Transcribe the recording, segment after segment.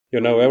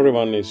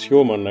Everyone is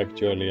human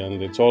actually,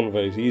 and it's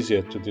always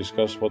easier to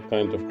discuss what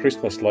kind of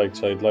Christmas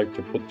lights I'd like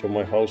to put to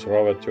my house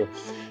rather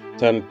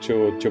than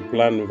to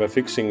plan the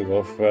fixing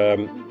of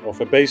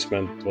a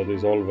basement, what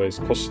is always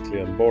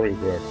costly and boring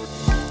work.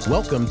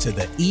 Welcome to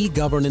the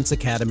eGovernance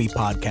Academy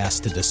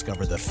podcast to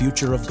discover the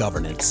future of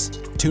governance.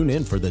 Tune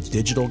in for the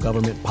Digital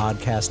Government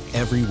Podcast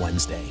every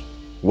Wednesday.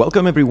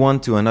 Welcome everyone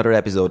to another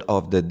episode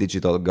of the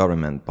Digital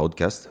Government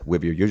Podcast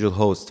with your usual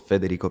host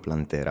Federico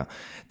Plantera.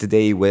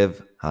 Today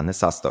with Hannes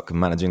Sastok,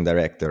 Managing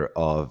Director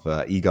of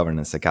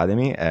eGovernance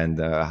Academy. And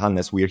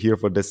Hannes, we're here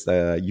for this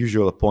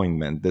usual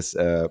appointment, this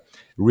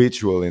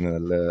ritual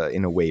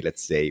in a way,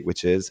 let's say,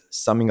 which is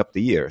summing up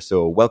the year.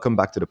 So welcome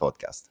back to the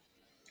podcast.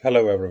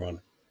 Hello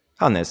everyone.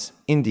 Hannes,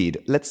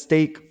 indeed, let's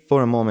take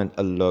for a moment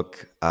a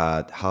look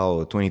at how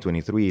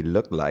 2023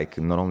 looked like,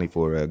 not only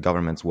for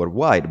governments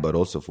worldwide, but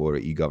also for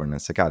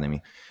eGovernance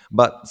Academy.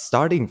 But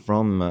starting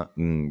from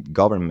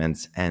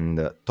governments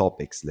and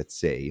topics, let's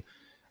say,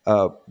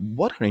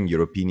 what are, in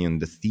your opinion,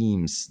 the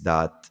themes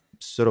that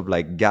sort of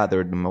like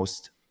gathered the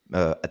most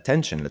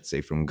attention, let's say,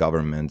 from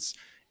governments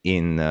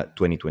in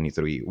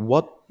 2023?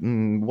 What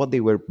they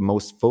were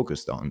most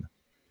focused on?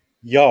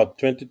 Yeah,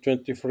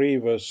 2023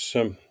 was...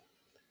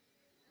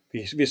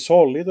 We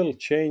saw little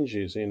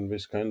changes in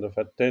this kind of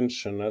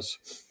attention as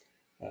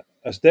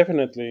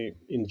definitely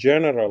in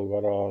general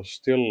there are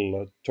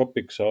still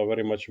topics are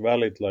very much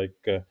valid, like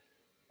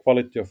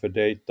quality of the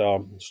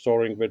data,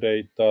 storing the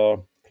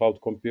data, cloud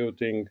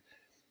computing,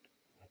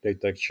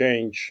 data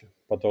exchange,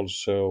 but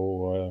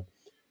also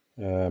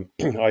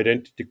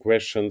identity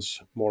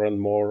questions more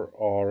and more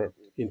are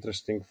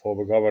interesting for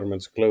the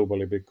governments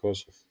globally,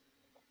 because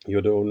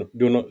you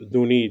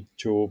do need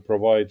to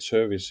provide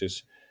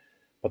services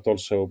but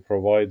also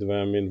provide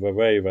them in the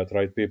way that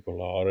right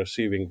people are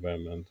receiving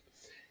them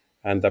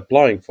and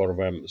applying for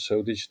them.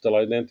 So digital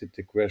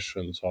identity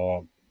questions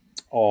are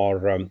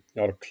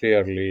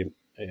clearly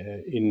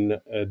in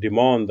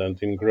demand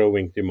and in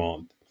growing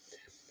demand.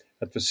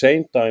 At the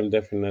same time,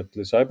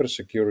 definitely,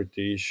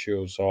 cybersecurity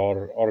issues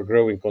are a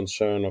growing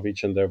concern of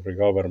each and every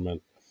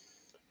government,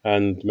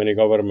 and many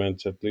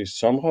governments, at least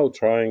somehow,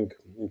 trying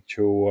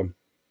to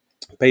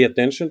pay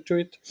attention to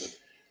it.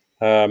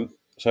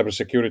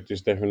 Cybersecurity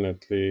is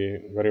definitely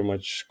very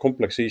much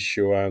complex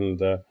issue, and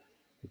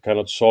you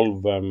cannot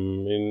solve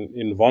them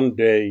in one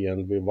day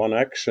and with one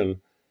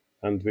action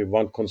and with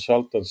one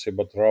consultancy,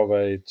 but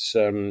rather it's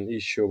an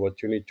issue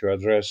what you need to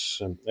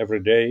address every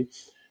day,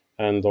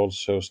 and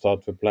also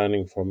start the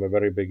planning from the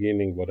very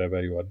beginning, whatever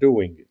you are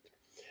doing it.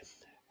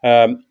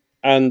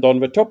 And on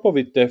the top of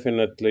it,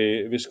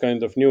 definitely this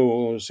kind of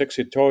new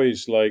sexy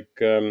toys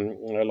like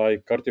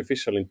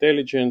artificial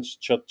intelligence,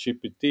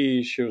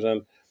 ChatGPT issues,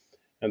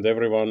 and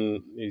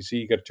everyone is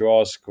eager to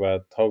ask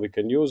that how we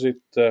can use it,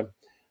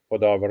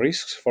 what are the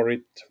risks for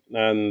it,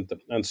 and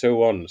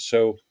so on.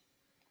 So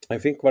I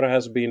think there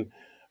has been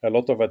a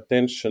lot of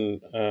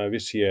attention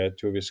this year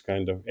to this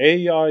kind of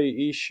AI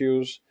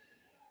issues,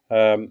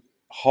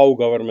 how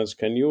governments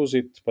can use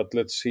it, but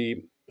let's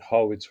see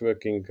how it's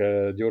working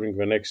during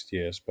the next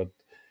years.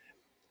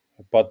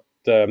 But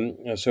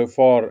so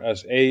far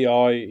as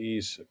AI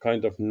is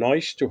kind of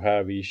nice to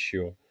have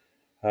issue,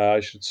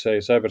 I should say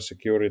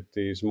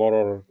cybersecurity is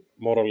more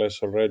or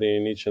less already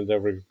in each and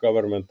every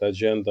government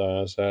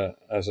agenda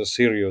as a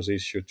serious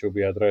issue to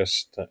be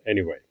addressed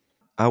anyway.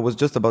 I was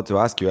just about to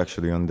ask you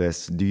actually on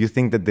this. Do you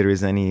think that there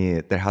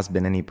has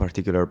been any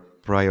particular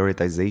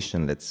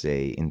prioritization, let's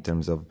say, in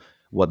terms of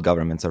what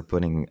governments are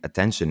putting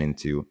attention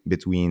into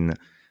between,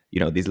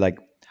 these like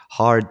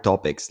hard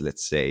topics,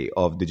 let's say,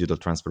 of digital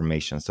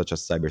transformation, such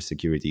as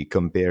cybersecurity,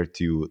 compared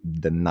to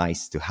the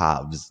nice to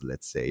haves,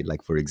 let's say,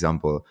 like, for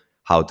example,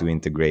 how to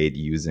integrate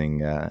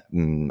using, I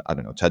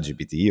don't know,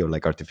 ChatGPT or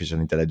like artificial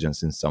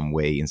intelligence in some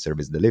way in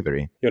service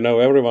delivery?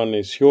 Everyone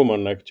is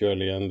human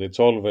actually, and it's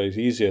always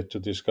easier to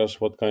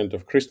discuss what kind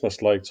of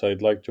Christmas lights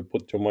I'd like to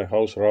put to my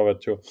house rather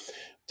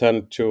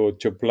than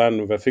to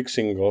plan the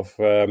fixing of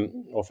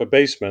a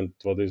basement,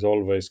 what is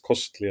always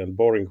costly and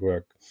boring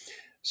work.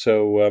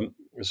 So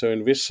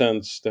in this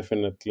sense,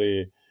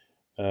 definitely,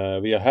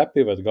 we are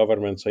happy that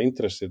governments are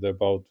interested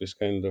about this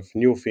kind of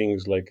new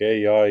things like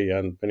AI,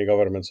 and many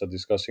governments are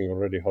discussing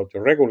already how to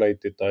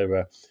regulate it.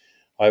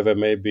 Either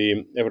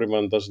maybe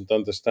everyone doesn't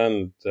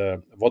understand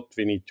what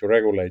we need to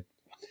regulate,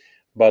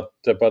 but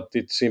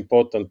it's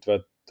important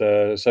that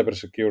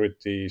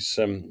cybersecurity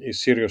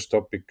is serious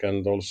topic,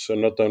 and also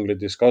not only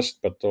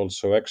discussed but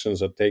also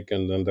actions are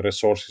taken and the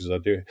resources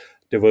are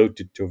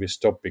devoted to this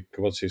topic,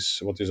 what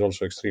is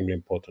also extremely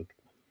important.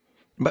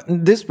 But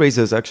this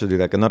raises actually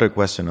like another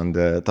question on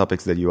the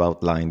topics that you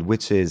outlined,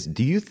 which is,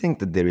 do you think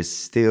that there is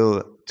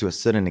still, to a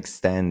certain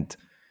extent,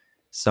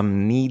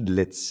 some need,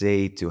 let's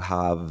say, to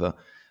have,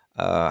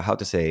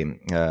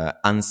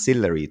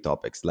 ancillary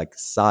topics, like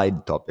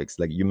side topics,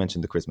 like you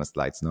mentioned the Christmas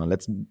lights. No,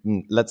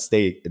 let's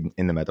stay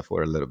in the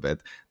metaphor a little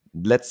bit.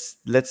 let's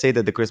say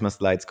that the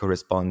Christmas lights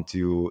correspond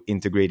to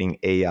integrating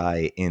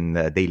AI in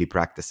daily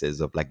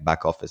practices of like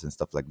back office and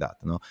stuff like that.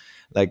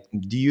 Like,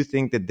 do you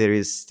think that there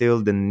is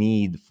still the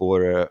need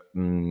for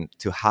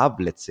to have,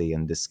 let's say,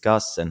 and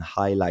discuss and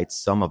highlight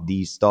some of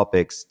these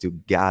topics to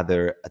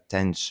gather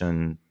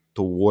attention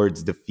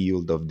towards the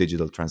field of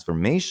digital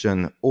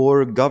transformation,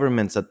 or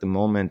governments at the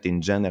moment in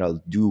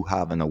general do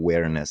have an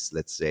awareness,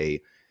 let's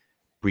say,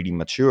 pretty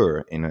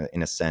mature in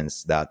a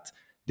sense that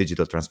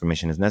digital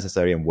transformation is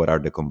necessary, and what are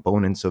the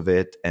components of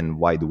it, and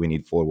why do we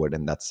need forward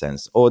in that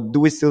sense? Or do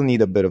we still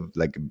need a bit of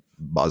like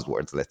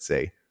buzzwords, let's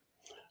say?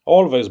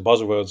 Always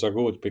buzzwords are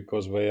good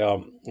because they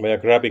are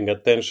grabbing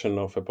attention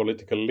of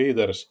political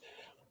leaders.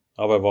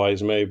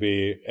 Otherwise,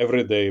 maybe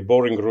everyday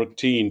boring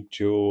routine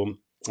to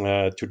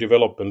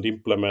develop and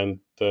implement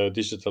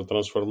digital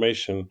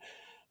transformation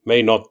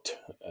may not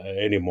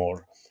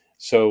anymore.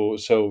 So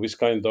this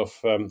kind of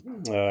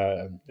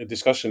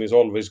discussion is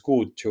always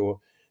good to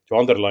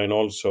underline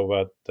also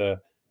that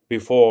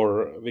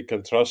before we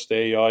can trust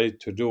AI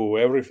to do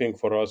everything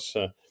for us,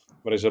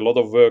 there is a lot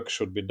of work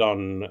should be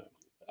done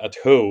at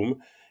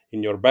home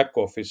in your back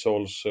office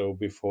also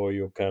before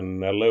you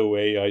can allow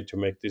AI to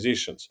make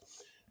decisions.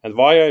 And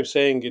why I'm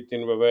saying it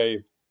in the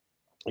way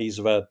is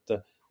that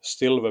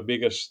still the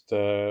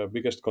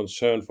biggest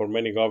concern for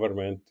many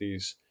government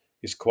is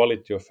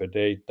quality of the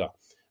data.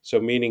 So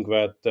meaning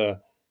that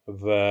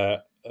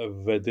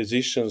the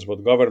decisions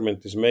what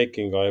government is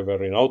making,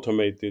 either in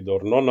automated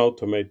or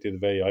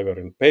non-automated way, either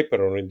in paper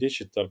or in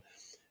digital,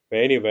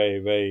 anyway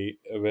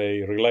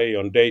they rely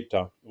on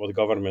data what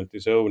government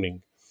is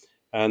owning.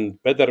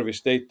 And better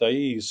this data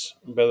is,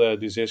 better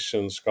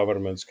decisions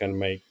governments can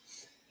make.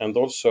 And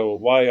also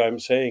why I'm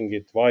saying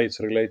it, why it's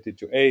related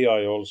to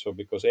AI also,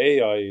 because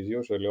AI is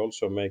usually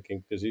also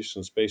making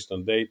decisions based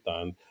on data.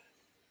 And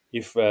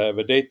if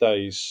the data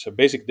is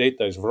basic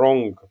data is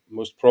wrong,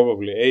 most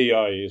probably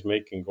AI is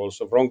making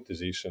also wrong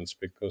decisions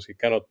because it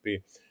cannot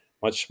be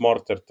much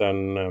smarter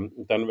than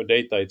the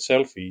data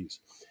itself is.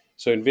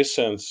 So in this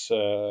sense,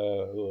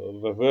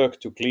 the work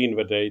to clean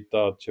the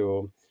data,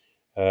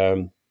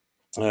 um,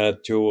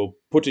 to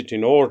put it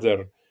in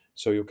order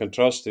so you can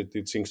trust it,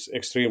 it's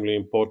extremely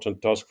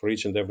important task for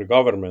each and every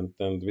government.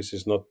 And this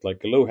is not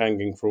like a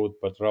low-hanging fruit,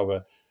 but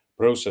rather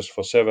process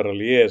for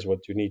several years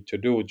what you need to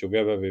do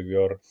together with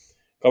your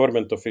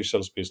government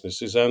officials,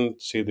 businesses, and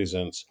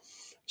citizens.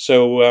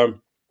 So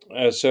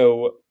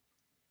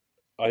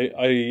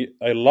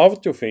I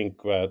love to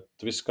think that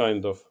this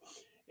kind of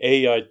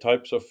AI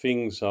types of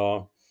things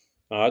are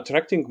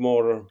attracting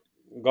more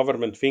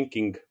government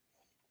thinking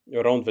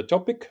around the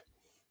topic,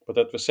 but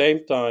at the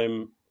same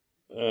time,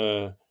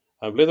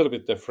 I'm a little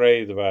bit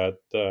afraid that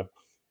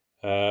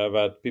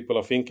people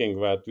are thinking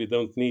that we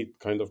don't need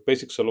kind of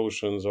basic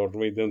solutions, or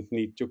we don't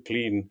need to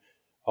clean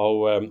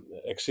our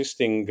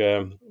existing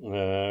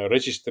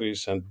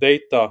registries and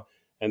data,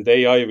 and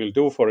AI will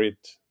do for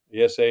it.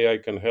 Yes, AI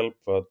can help,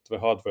 but the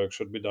hard work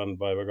should be done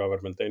by the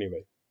government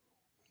anyway.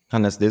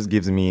 Hannes, this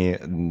gives me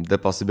the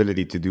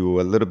possibility to do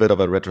a little bit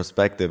of a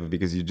retrospective,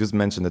 because you just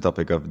mentioned the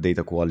topic of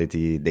data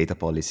quality, data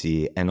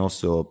policy, and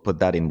also put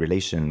that in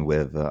relation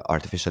with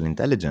artificial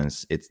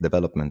intelligence, its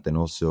development, and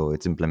also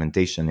its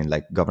implementation in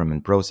like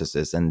government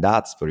processes. And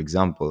that's, for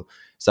example,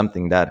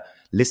 something that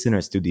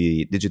listeners to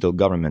the Digital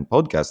Government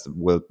podcast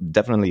will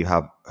definitely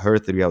have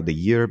heard throughout the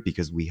year,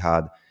 because we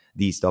had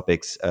these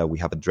topics, we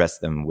have addressed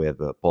them with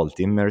Paul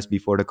Timmers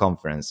before the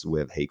conference,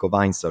 with Heiko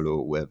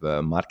Weinsalu, with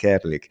Mark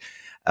Ehrlich,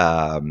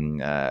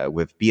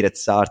 with Piret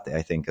Sarte,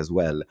 I think, as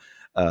well,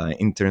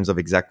 in terms of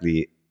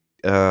exactly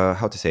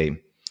how to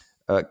say,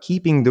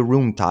 keeping the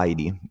room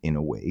tidy in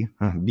a way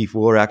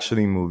before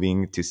actually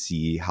moving to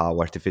see how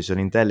artificial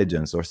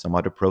intelligence or some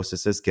other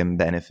processes can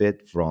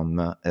benefit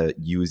from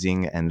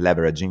using and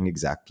leveraging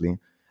exactly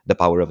the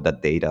power of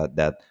that data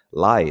that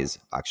lies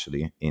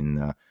actually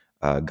in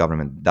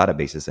government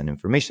databases and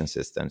information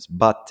systems.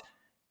 But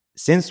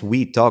since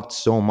we talked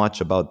so much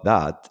about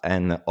that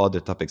and other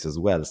topics as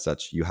well,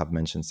 such you have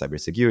mentioned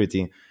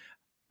cybersecurity,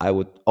 I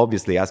would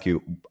obviously ask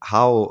you,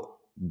 how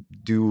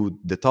do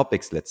the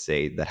topics, let's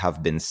say, that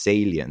have been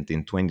salient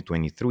in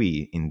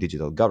 2023 in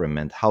digital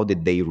government, how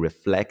did they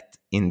reflect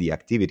in the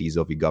activities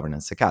of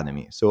e-Governance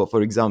Academy? So,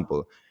 for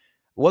example,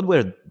 what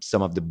were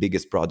some of the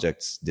biggest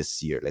projects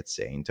this year, let's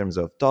say, in terms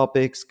of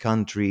topics,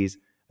 countries,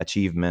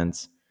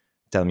 achievements?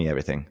 Tell me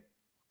everything.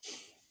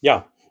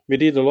 Yeah, we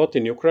did a lot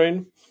in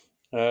Ukraine,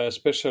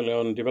 especially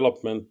on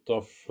development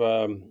of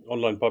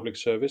online public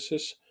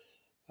services.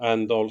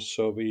 And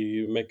also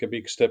we make a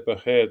big step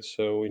ahead.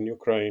 So in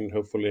Ukraine,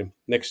 hopefully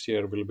next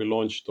year will be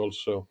launched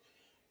also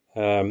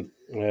um,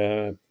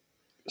 uh,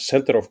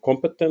 Center of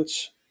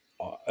Competence,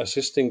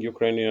 assisting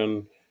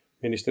Ukrainian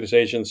ministries,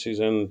 agencies,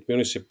 and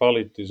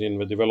municipalities in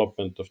the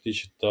development of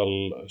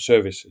digital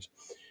services.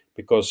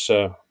 Because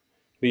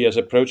we as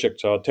a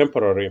project are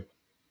temporary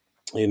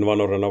in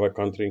one or another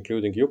country,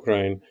 including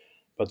Ukraine.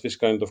 But this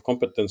kind of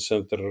competence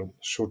center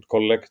should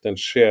collect and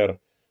share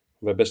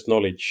the best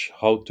knowledge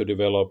how to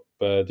develop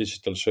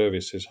digital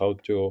services, how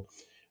to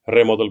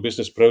remodel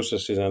business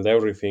processes and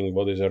everything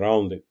what is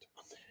around it.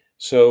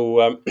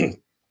 So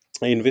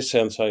in this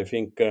sense, I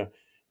think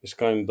this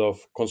kind of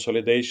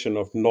consolidation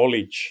of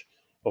knowledge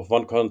of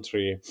one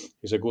country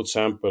is a good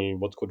sample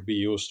what could be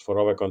used for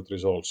other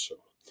countries also.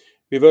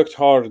 We worked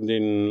hard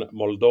in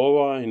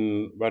Moldova,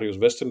 in various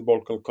Western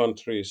Balkan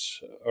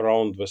countries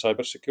around the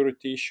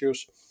cybersecurity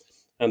issues.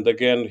 And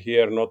again,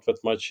 here, not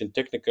that much in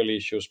technical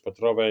issues, but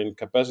rather in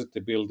capacity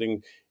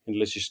building, in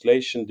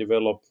legislation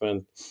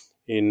development,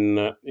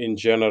 in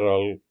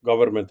general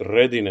government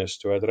readiness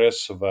to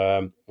address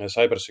the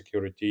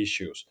cybersecurity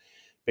issues.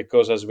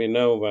 Because as we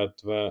know that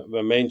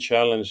the main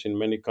challenge in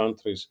many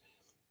countries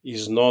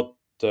is not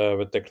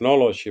the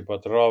technology,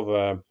 but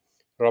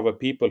rather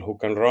people who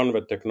can run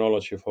the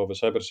technology for the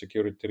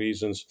cybersecurity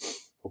reasons,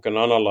 who can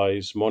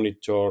analyze,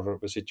 monitor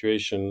the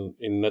situation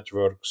in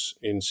networks,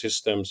 in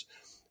systems,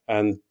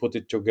 and put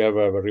it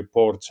together, the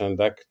reports, and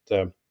act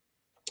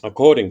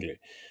accordingly.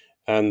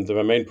 And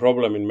the main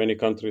problem in many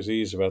countries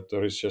is that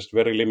there is just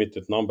very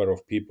limited number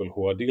of people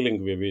who are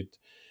dealing with it,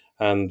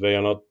 and they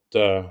are not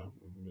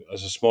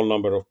as a small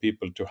number of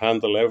people to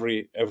handle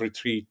every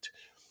threat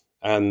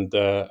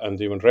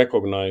and even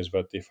recognize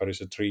that if there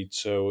is a threat.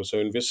 So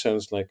in this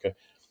sense, like a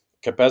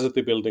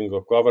capacity building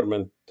of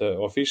government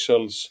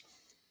officials,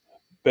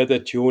 better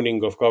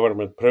tuning of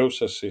government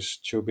processes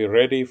to be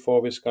ready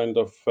for this kind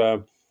of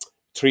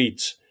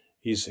threats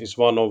is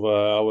one of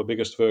our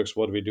biggest works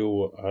what we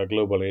do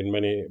globally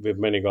with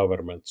many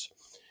governments.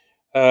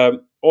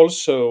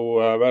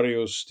 Also,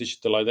 various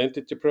digital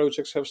identity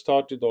projects have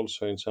started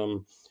also in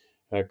some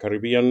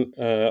Caribbean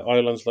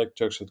islands like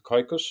Turks and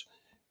Caicos.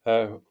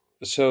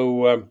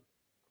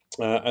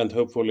 And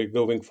hopefully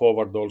going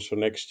forward also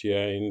next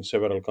year in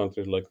several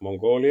countries like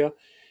Mongolia.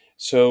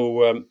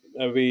 So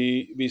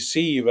we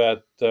see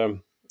that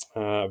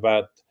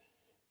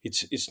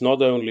it's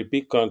not only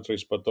big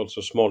countries but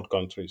also small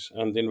countries,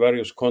 and in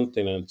various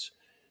continents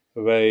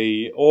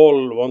they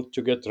all want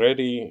to get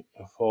ready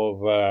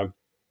for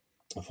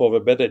the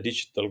better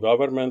digital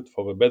government,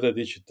 for the better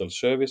digital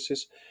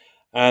services,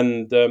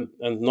 and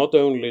not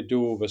only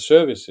do the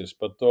services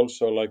but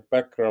also like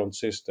background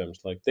systems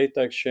like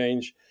data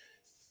exchange,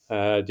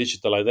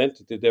 digital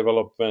identity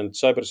development,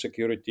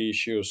 cybersecurity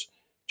issues,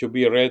 to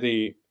be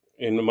ready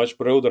in a much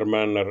broader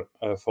manner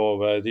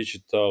for the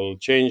digital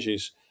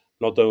changes,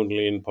 not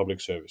only in public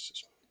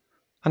services.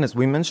 Hannes,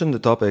 we mentioned the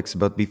topics,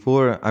 but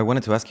before I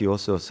wanted to ask you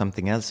also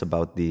something else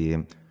about the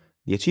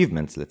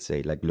achievements, let's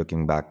say, like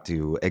looking back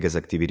to EGA's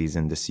activities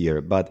in this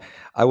year. But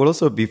I will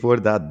also, before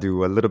that,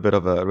 do a little bit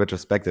of a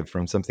retrospective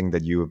from something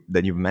that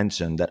you've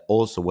mentioned that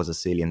also was a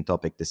salient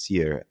topic this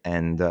year.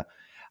 And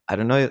I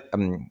don't know,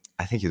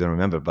 I think you don't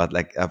remember, but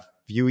like a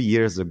few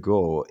years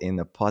ago in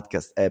a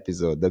podcast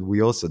episode that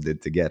we also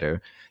did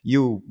together,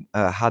 you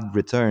had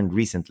returned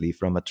recently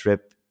from a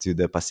trip to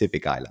the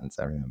Pacific Islands,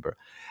 I remember.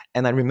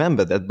 And I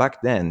remember that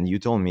back then you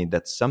told me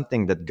that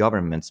something that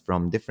governments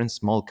from different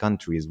small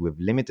countries with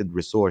limited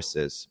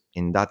resources,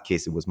 in that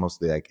case it was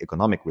mostly like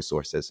economic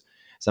resources,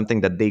 something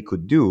that they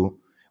could do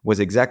was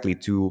exactly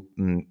to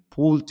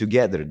pull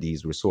together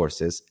these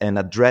resources and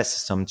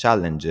address some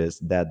challenges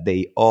that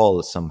they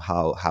all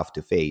somehow have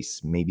to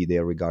face. Maybe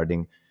they're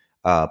regarding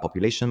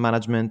population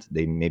management,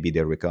 maybe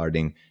they're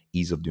regarding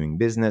ease of doing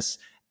business.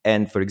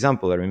 And for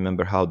example, I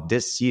remember how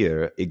this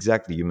year,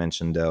 exactly, you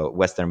mentioned the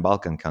Western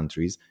Balkan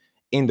countries.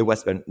 In the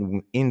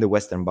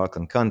Western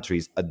Balkan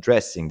countries,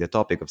 addressing the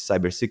topic of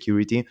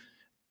cybersecurity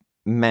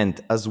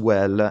meant as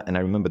well, and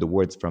I remember the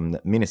words from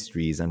the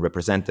ministries and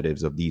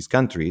representatives of these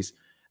countries,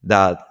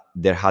 that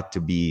there had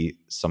to be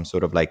some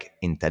sort of like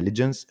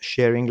intelligence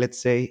sharing, let's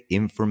say,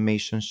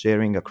 information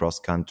sharing across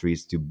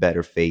countries to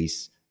better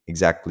face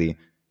exactly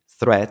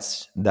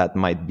threats that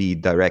might be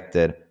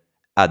directed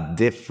at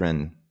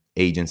different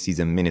agencies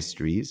and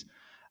ministries,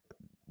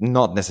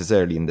 not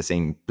necessarily in the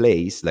same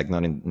place, like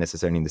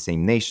necessarily in the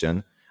same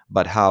nation,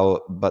 but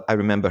I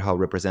remember how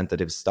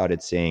representatives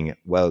started saying,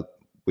 well,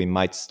 we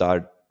might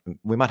have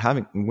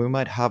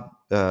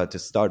to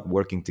start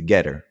working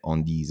together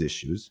on these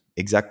issues,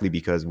 exactly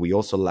because we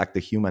also lack the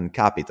human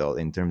capital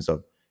in terms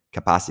of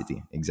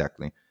capacity,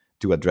 exactly,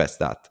 to address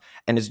that.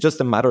 And it's just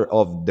a matter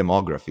of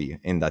demography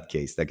in that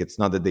case. Like, it's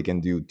not that they can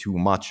do too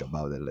much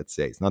about it, let's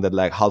say. It's not that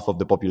like half of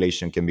the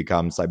population can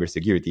become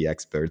cybersecurity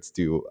experts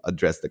to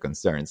address the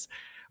concerns.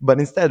 But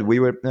instead,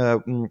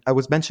 I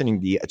was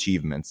mentioning the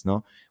achievements,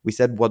 no? We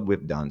said what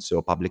we've done.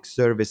 So public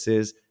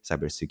services,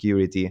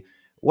 cybersecurity.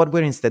 What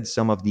were instead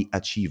some of the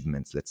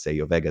achievements, let's say,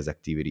 of EGA's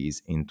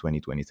activities in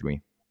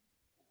 2023?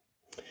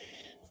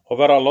 Well,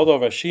 there are a lot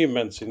of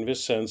achievements in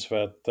this sense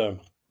that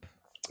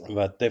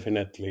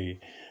definitely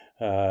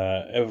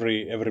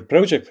every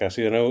project has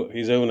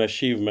his own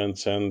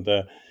achievements, and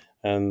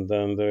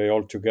they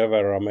all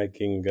together are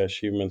making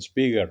achievements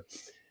bigger.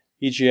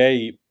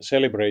 EGA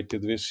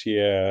celebrated this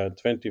year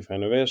 20th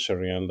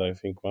anniversary, and I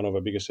think one of the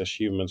biggest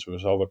achievements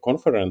was our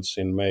conference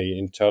in May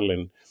in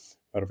Tallinn,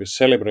 where we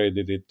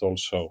celebrated it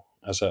also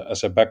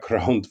as a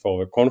background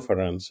for the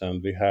conference,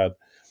 and we had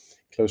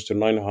close to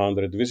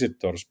 900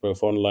 visitors,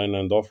 both online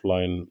and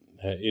offline,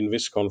 in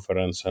this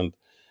conference.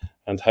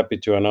 And happy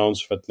to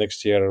announce that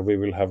next year we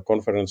will have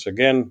conference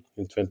again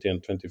in 20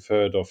 and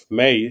 23rd of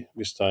May,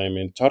 this time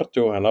in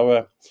Tartu,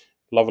 another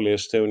lovely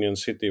Estonian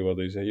city, what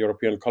is a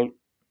European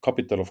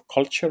capital of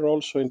culture,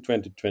 also in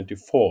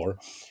 2024.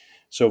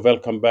 So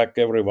welcome back,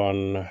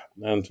 everyone,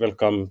 and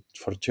welcome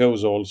for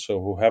those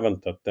also who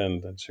haven't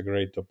attended. It's a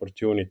great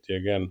opportunity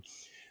again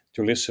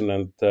to listen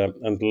and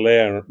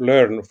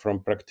learn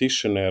from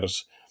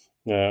practitioners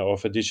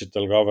of a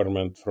digital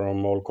government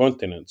from all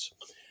continents.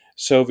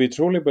 So we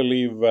truly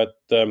believe that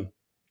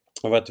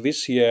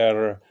this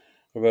year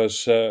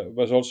was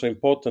also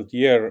important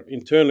year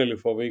internally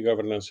for the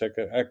e-governance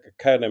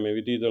academy.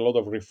 We did a lot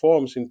of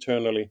reforms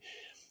internally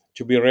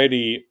to be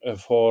ready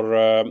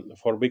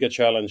for bigger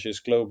challenges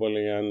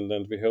globally,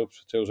 and we hope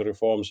that those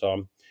reforms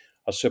are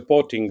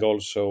supporting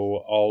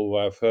also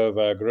our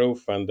further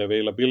growth and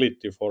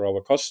availability for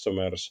our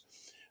customers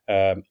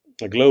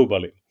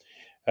globally.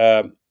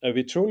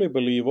 We truly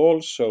believe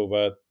also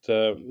that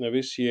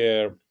this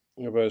year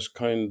was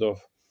kind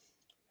of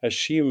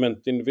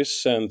achievement in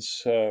this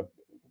sense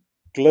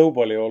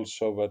globally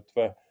also,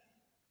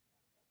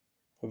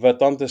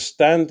 that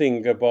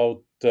understanding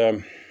about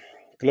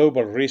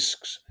global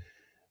risks,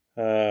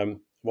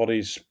 what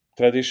is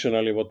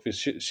traditionally what we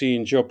see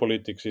in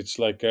geopolitics. It's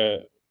like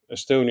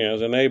Estonia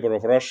as a neighbor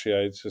of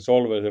Russia, it's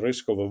always a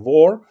risk of a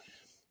war.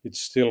 It's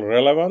still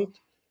relevant,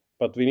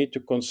 but we need to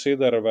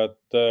consider that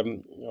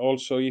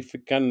also if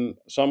we can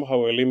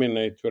somehow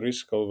eliminate the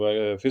risk of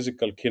a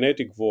physical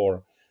kinetic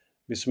war,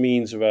 this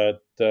means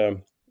that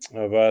the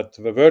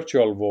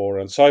virtual war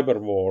and cyber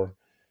war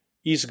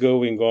is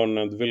going on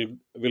and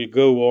will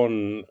go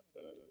on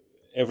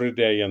every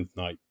day and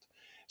night.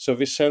 So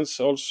this sense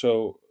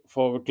also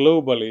for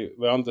globally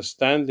the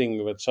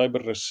understanding that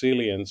cyber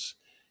resilience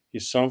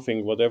is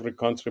something what every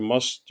country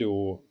must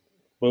do,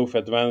 both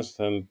advanced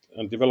and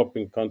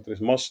developing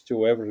countries must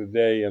do every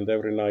day and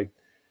every night.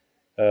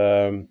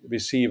 We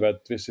see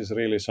that this is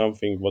really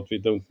something what we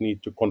don't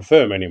need to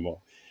confirm anymore.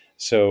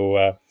 So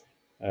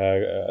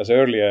as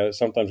earlier,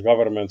 sometimes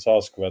governments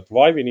ask that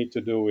why we need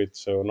to do it.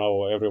 So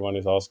now everyone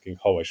is asking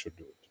how I should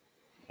do it.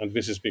 And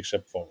this is a big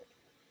step forward.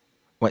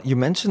 Well, you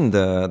mentioned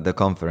the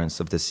conference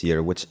of this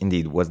year, which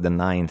indeed was the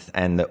 9th,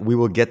 and we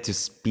will get to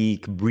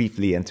speak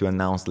briefly and to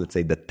announce, let's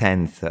say, the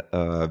 10th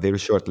very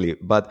shortly.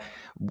 But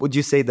would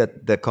you say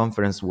that the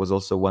conference was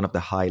also one of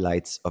the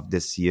highlights of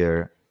this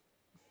year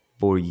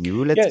for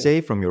you, let's say,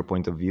 from your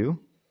point of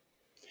view?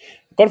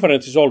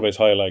 Conference is always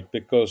highlight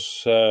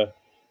because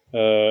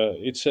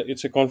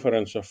it's a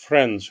conference of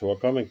friends who are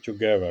coming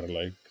together,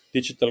 like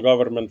digital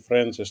government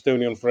friends,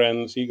 Estonian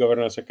friends,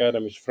 e-governance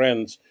academies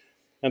friends.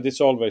 And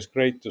it's always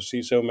great to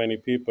see so many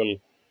people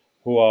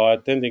who are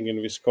attending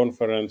in this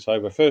conference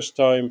either first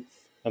time,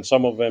 and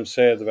some of them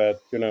said that,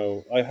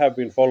 I have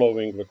been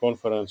following the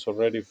conference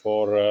already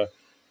for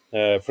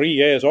 3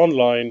 years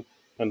online,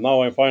 and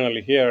now I'm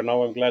finally here.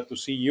 Now I'm glad to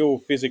see you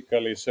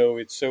physically. So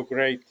it's so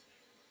great.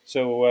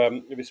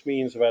 So this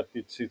means that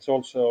it's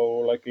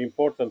also like an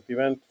important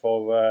event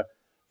for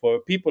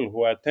people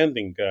who are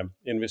attending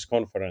in this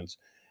conference,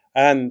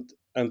 and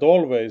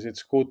always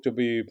it's good to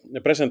be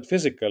present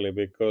physically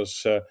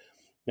because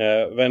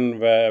when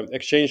the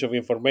exchange of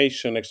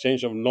information,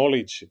 exchange of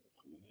knowledge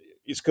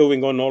is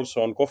going on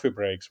also on coffee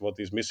breaks, what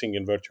is missing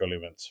in virtual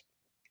events.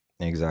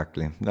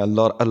 Exactly. A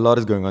lot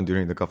is going on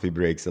during the coffee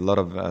breaks. A lot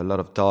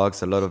of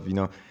talks. A lot of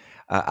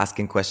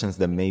asking questions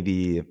that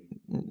maybe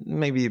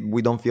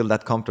we don't feel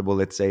that comfortable.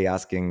 Let's say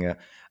asking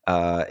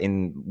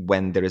in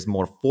when there is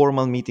more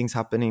formal meetings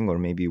happening, or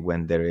maybe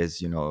when there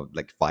is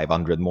like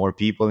 500 more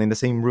people in the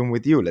same room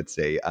with you. Let's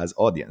say as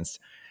audience.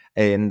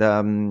 And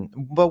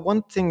but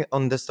one thing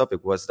on this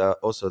topic was that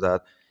also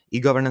that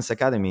e-governance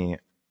academy.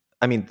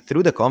 I mean,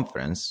 through the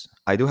conference,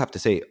 I do have to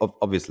say,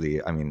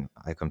 obviously, I mean,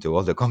 I come to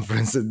all the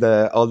conferences,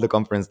 all the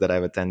conference that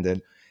I've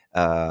attended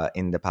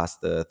in the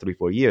past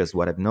 3-4 years.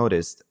 What I've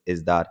noticed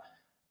is that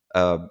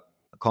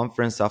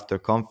conference after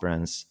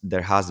conference,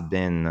 there has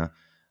been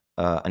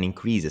an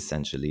increase,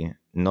 essentially,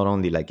 not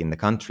only like in the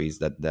countries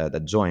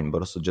that join,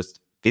 but also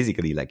just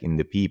physically, like in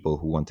the people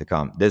who want to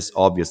come. This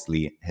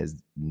obviously has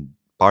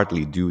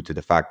partly due to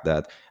the fact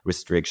that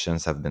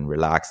restrictions have been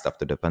relaxed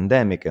after the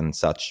pandemic and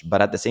such.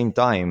 But at the same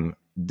time,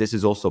 this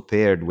is also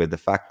paired with the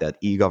fact that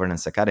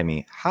e-governance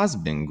academy has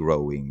been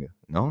growing,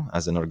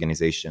 as an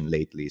organization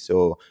lately.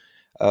 So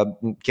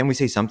can we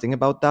say something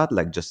about that?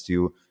 Like just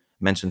to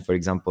mention, for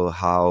example,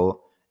 how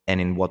and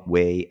in what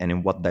way and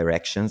in what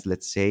directions,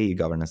 let's say,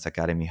 e-governance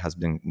academy has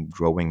been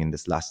growing in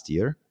this last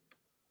year?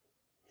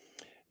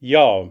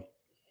 Yeah.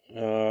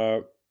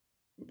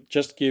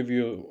 Just give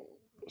you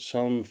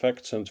some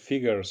facts and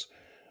figures.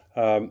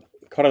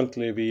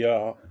 Currently, we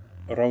are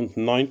around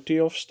 90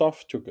 of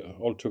staff,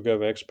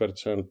 altogether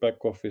experts and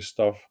back office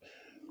staff.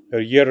 A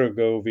year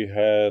ago, we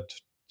had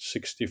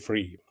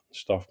 63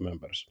 staff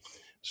members.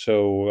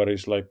 So there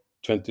is like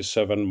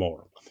 27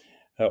 more.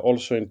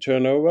 Also in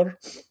turnover,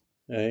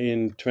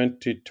 in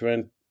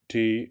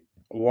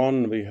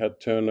 2021, we had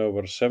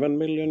turnover 7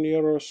 million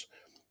euros.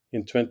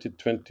 In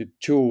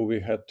 2022, we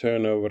had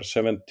turnover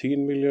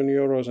 17 million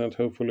euros, and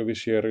hopefully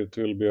this year it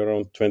will be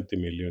around 20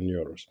 million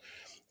euros.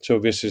 So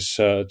this is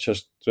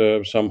just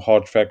some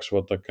hard facts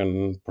what I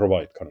can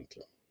provide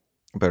currently.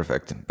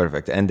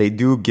 Perfect. And they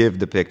do give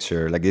the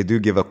picture, like they do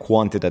give a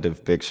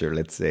quantitative picture,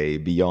 let's say,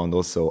 beyond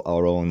also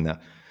our own,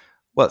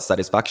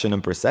 satisfaction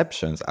and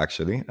perceptions,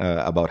 actually,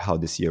 about how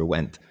this year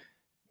went.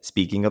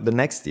 Speaking of the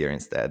next year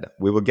instead,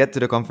 we will get to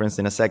the conference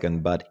in a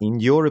second, but in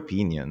your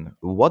opinion,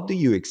 what do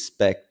you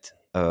expect?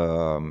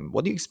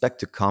 What do you expect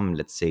to come,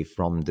 let's say,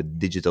 from the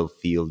digital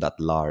field at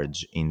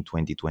large in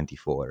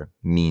 2024?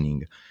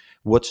 Meaning,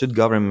 what should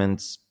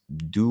governments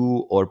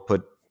do or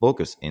put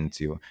focus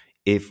into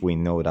if we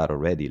know that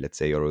already, let's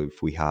say, or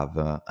if we have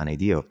an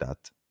idea of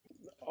that?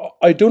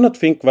 I do not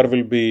think there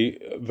will be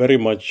very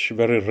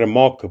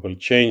remarkable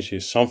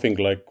changes, something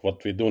like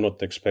what we do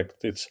not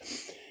expect.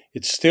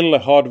 It's still a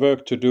hard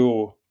work to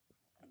do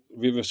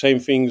with the same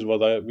things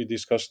we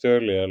discussed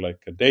earlier,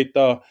 like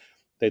data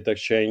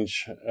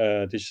exchange,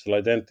 digital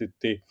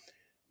identity,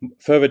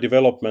 further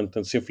development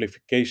and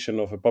simplification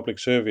of a public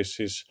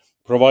services,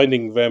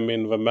 providing them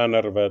in the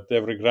manner that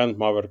every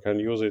grandmother can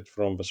use it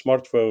from the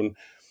smartphone,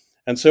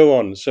 and so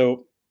on.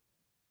 So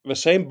the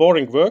same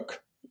boring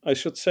work, I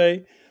should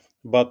say,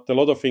 but a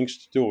lot of things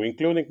to do,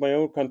 including my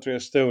own country,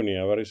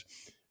 Estonia. There is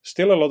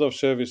still a lot of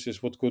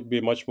services what could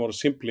be much more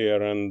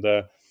simpler and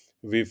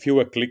with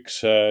fewer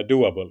clicks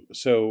doable.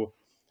 So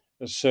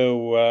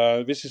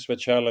this is the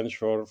challenge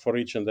for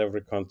each and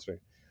every country.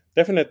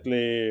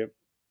 Definitely,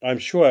 I'm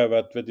sure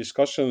that the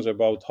discussions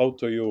about how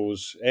to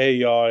use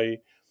AI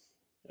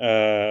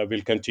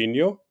will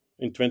continue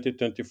in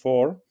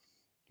 2024.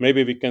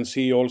 Maybe we can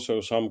see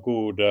also some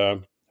good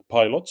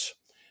pilots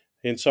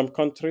in some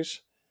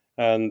countries,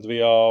 and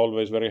we are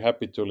always very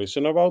happy to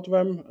listen about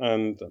them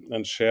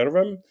and share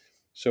them.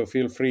 So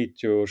feel free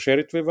to share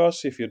it with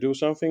us if you do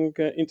something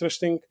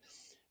interesting,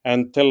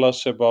 and tell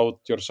us about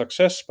your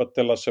success, but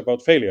tell us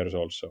about failures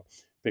also,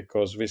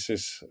 because this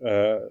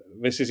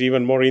is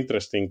even more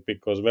interesting,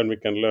 because when we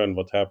can learn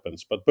what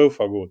happens. But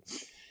both are good,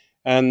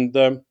 and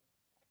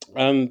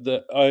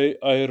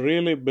I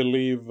really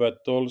believe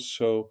that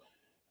also.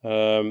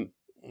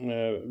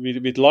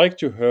 We'd like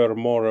to hear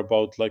more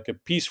about like a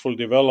peaceful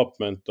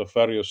development of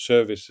various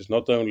services,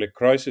 not only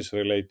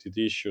crisis-related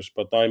issues,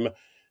 but I'm a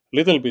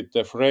little bit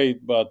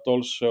afraid. But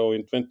also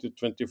in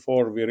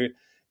 2024,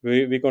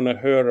 we're going to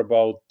hear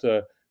about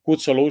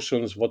good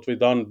solutions, what we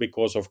done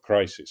because of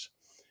crisis.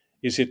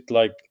 Is it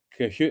like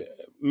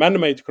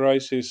man-made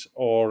crisis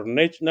or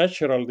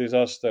natural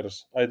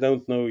disasters? I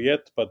don't know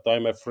yet, but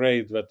I'm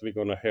afraid that we're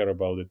going to hear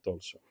about it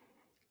also.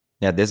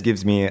 Yeah, this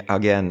gives me,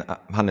 again,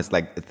 Hannes,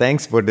 like,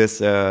 thanks for this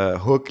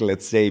hook,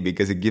 let's say,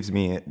 because it gives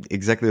me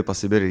exactly the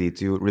possibility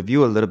to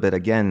review a little bit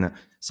again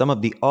some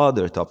of the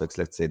other topics,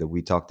 let's say, that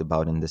we talked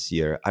about in this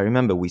year. I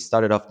remember we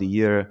started off the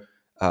year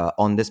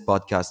on this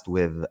podcast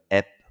with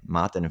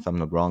Martin, if I'm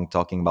not wrong,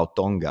 talking about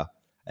Tonga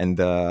and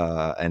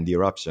the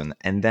eruption.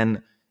 And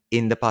then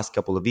in the past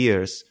couple of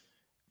years,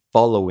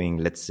 following,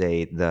 let's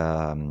say,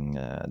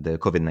 the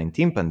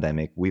COVID-19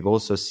 pandemic, we've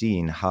also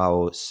seen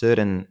how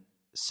certain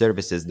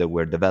services that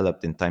were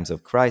developed in times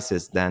of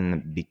crisis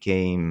then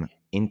became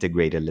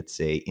integrated, let's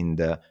say, in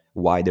the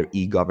wider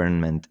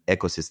e-government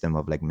ecosystem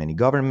of like many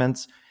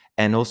governments,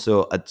 and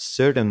also a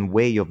certain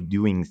way of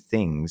doing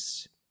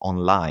things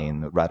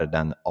online rather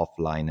than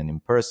offline and in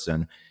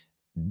person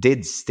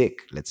did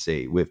stick, let's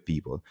say, with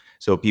people.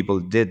 So people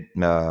did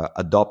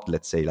adopt,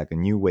 let's say, like a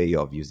new way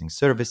of using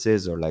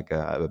services or like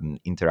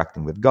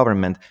interacting with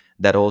government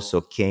that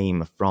also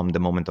came from the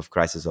moment of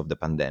crisis of the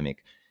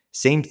pandemic.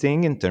 Same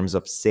thing in terms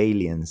of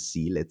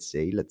saliency, let's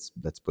say,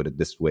 let's put it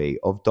this way,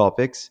 of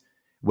topics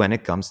when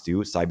it comes to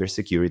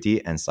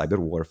cybersecurity and cyber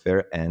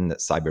warfare and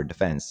cyber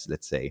defense,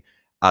 let's say,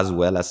 as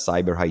well as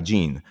cyber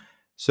hygiene.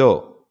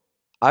 So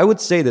I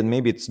would say that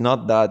maybe it's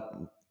not that,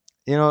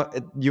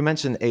 you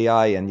mentioned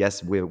AI, and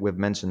yes, we've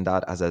mentioned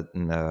that as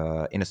in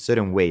a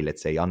certain way,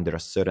 let's say, under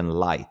a certain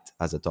light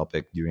as a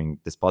topic during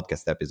this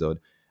podcast episode.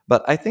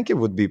 But I think it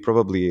would be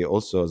probably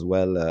also as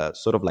well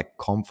sort of like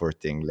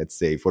comforting, let's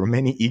say, for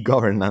many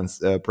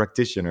e-governance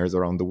practitioners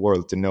around the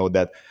world to know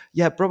that,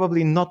 yeah,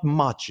 probably not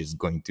much is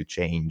going to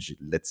change,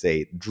 let's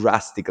say,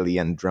 drastically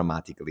and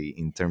dramatically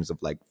in terms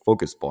of like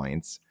focus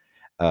points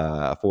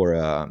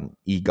for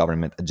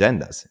e-government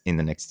agendas in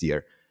the next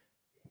year.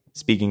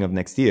 Speaking of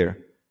next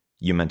year,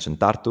 you mentioned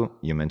Tartu,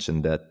 you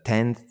mentioned the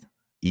 10th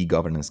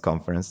e-governance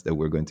conference that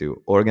we're going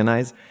to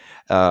organize.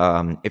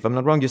 If I'm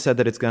not wrong, you said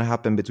that it's going to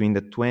happen between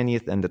the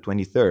 20th and the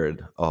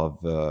 23rd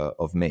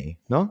of May,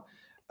 no?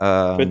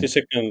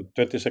 22nd and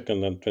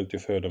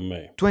 23rd of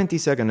May.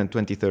 22nd and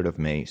 23rd of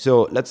May.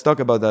 So let's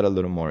talk about that a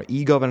little more.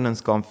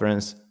 E-governance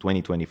conference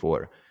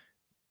 2024,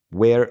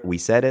 where we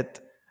said it,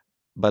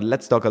 but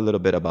let's talk a little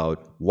bit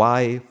about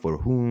why, for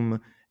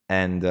whom,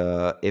 and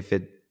if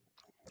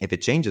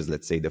it changes,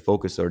 let's say, the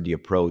focus or the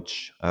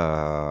approach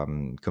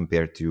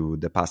compared to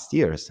the past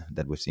years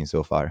that we've seen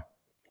so far.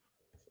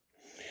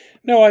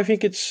 No, I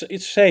think it's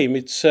same.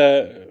 It's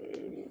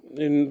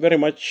in very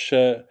much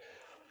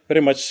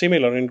very much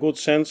similar in good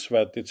sense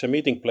that it's a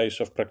meeting place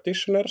of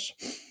practitioners.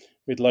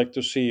 We'd like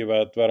to see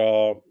that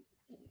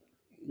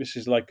this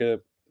is like a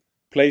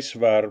place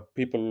where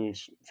people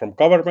from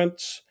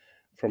governments,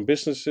 from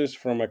businesses,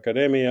 from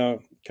academia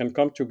can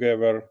come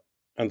together,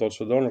 and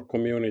also donor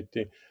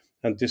community,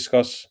 and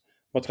discuss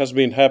what has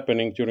been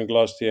happening during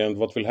last year and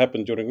what will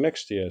happen during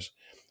next years,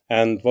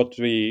 and what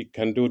we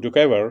can do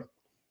together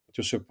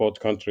to support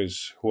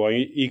countries who are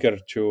eager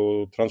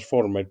to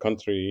transform a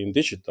country in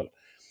digital.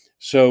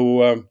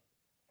 So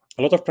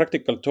a lot of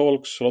practical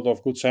talks, a lot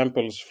of good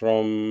samples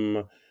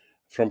from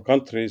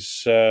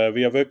countries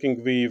we are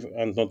working with,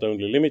 and not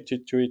only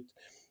limited to it.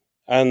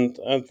 And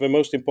the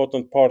most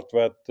important part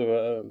that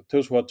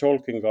those who are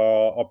talking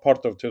are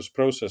part of those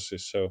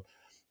processes. So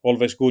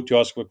always good to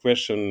ask the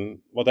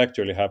question, what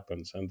actually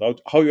happens and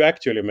how you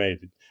actually made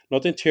it.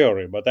 Not in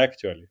theory, but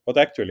actually, what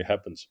actually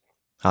happens.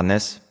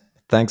 Hannes,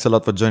 thanks a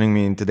lot for joining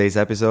me in today's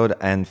episode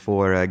and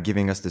for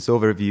giving us this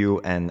overview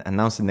and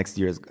announcing next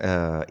year's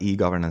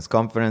e-governance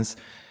conference.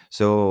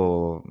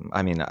 So,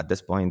 I mean, at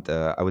this point,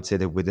 I would say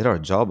that we did our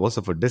job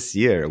also for this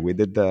year. We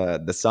did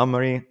the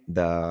summary,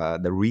 the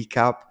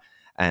recap.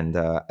 And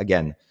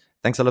again,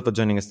 thanks a lot for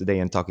joining us today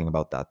and talking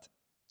about that.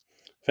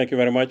 Thank you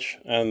very much.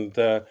 And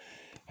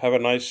have a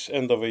nice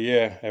end of the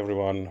year,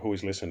 everyone who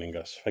is listening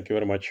us. Thank you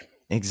very much.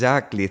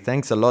 Exactly.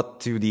 Thanks a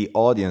lot to the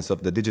audience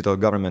of the Digital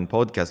Government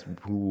Podcast,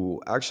 who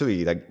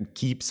actually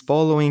keeps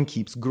following,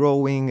 keeps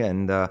growing.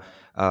 And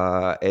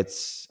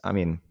it's, I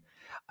mean,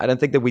 I don't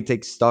think that we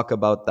take stock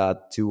about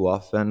that too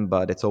often,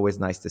 but it's always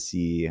nice to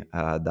see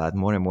that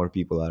more and more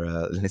people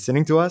are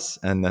listening to us,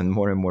 and then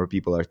more and more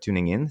people are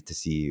tuning in to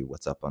see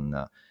what's up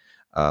on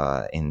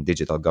in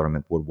digital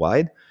government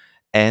worldwide.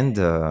 And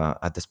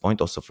at this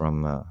point, also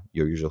from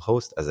your usual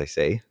host, as I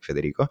say,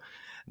 Federico,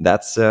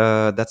 that's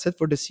it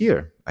for this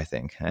year, I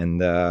think.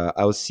 And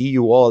I'll see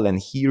you all and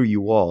hear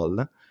you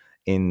all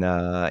in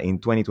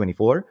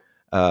 2024,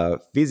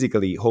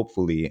 physically,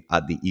 hopefully,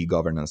 at the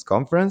e-governance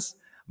conference.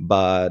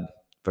 But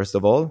first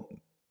of all,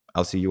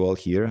 I'll see you all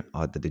here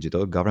at the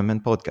Digital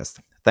Government Podcast.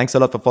 Thanks a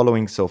lot for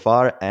following so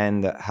far,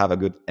 and have a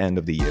good end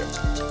of the year.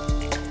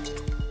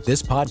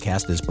 This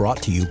podcast is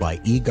brought to you by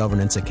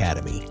eGovernance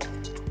Academy.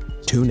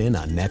 Tune in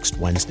on next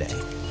Wednesday.